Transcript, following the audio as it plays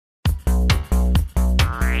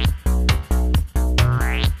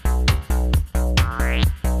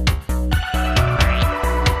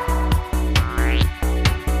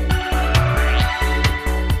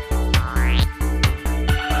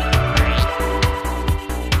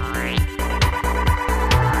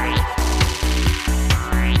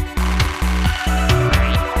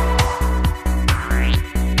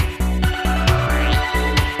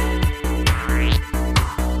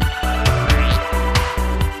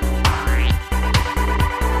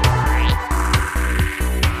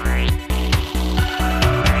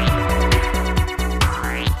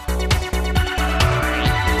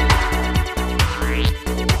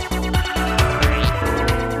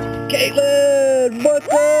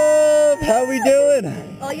How we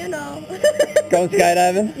doing? Oh, you know. Going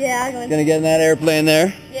skydiving? Yeah, Gonna get in that airplane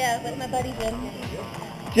there. Yeah, with my buddy Jen.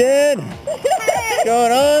 Jen! What's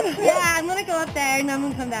going on? Yeah, I'm gonna go up there and then I'm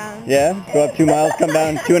gonna come down. Yeah? Go up 2 miles, come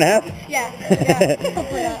down 2.5? Yeah,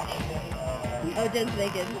 hopefully not. Oh, Jen's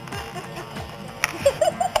naked.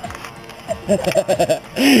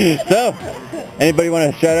 So, anybody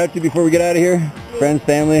want to shout out to before we get out of here? Me. Friends,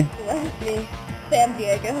 family? Me. Sam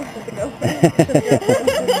Diego, with the girlfriend.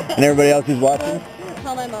 And everybody else who's watching?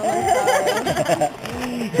 Tell my mom I'm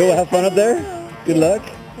sorry. Go have fun up there. Good luck.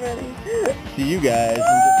 Ready? See you guys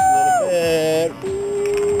in just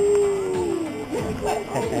a little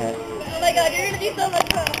bit. Oh my god, you're gonna be so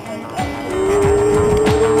much fun.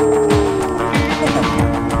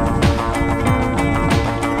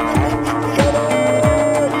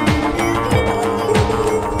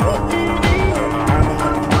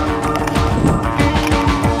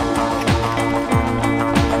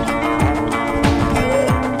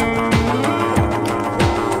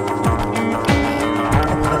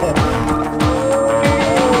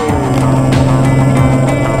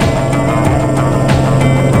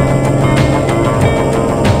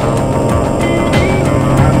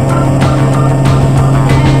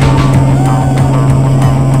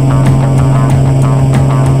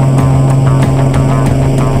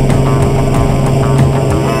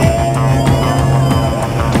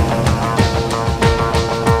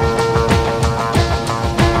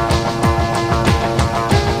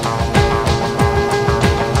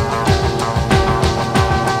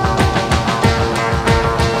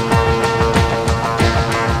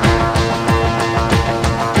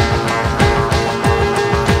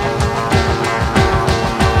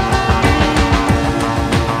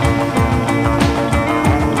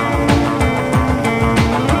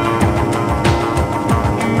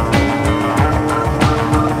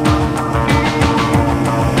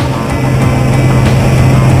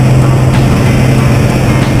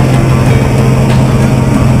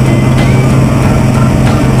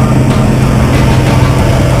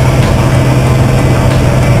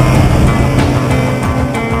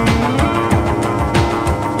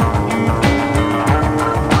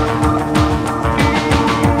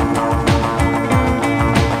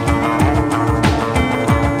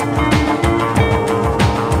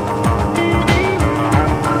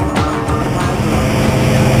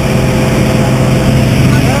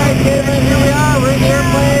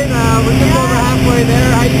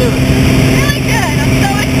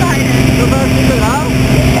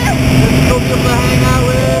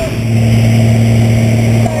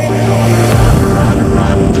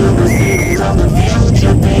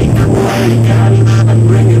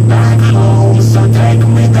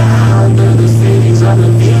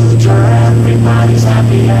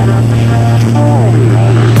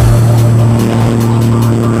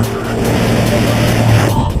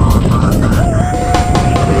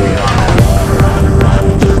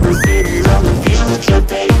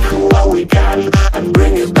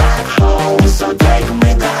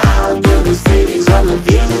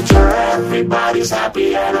 Everybody's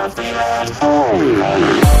happy and I feel at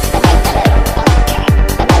home.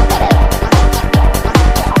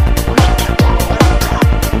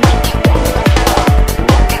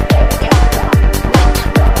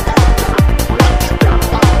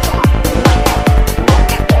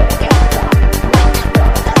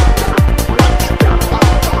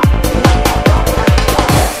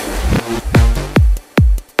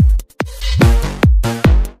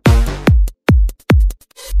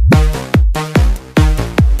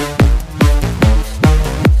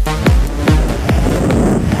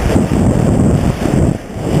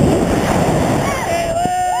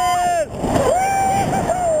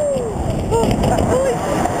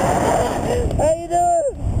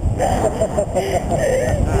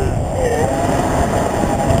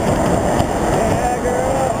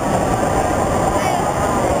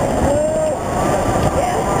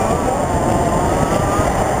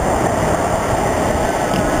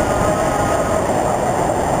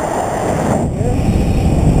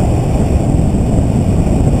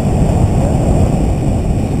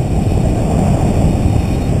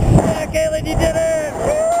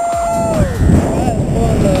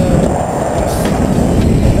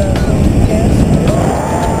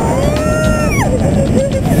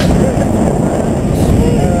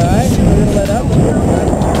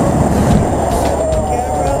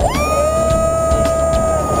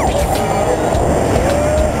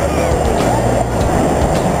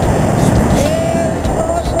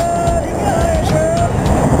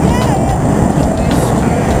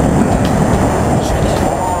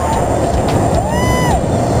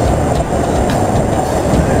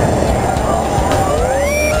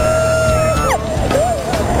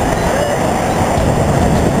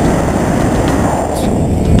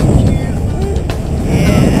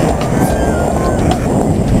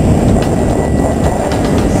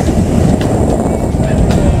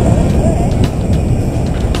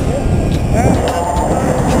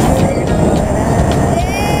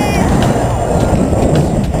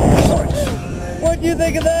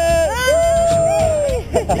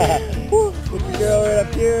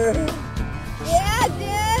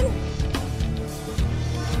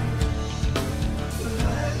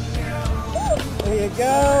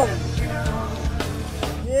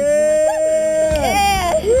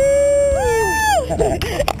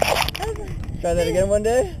 again one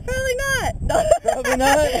day? Probably not. No. Probably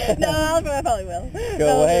not? No, I probably will. Go,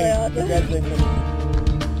 That was Hank. really awesome. Congratulations.